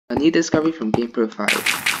A new discovery from Gamepro5.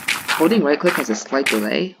 Holding right click has a slight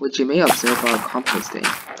delay, which you may observe while composting,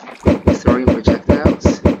 throwing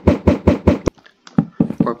projectiles,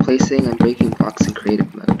 or placing and breaking blocks in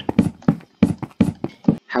creative mode.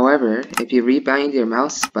 However, if you rebind your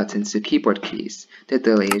mouse buttons to keyboard keys, the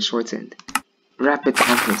delay is shortened. Rapid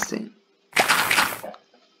composting.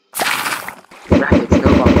 Rapid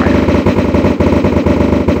snowball firing.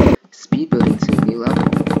 Speed building to a new level.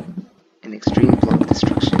 And extreme block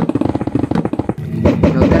destruction.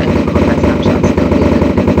 Note that in the combat snapshots, there'll be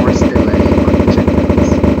an enforced delay on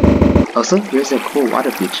projectiles. Also, here's a cool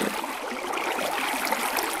water feature.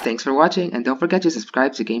 Thanks for watching, and don't forget to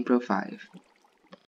subscribe to Gamepro5.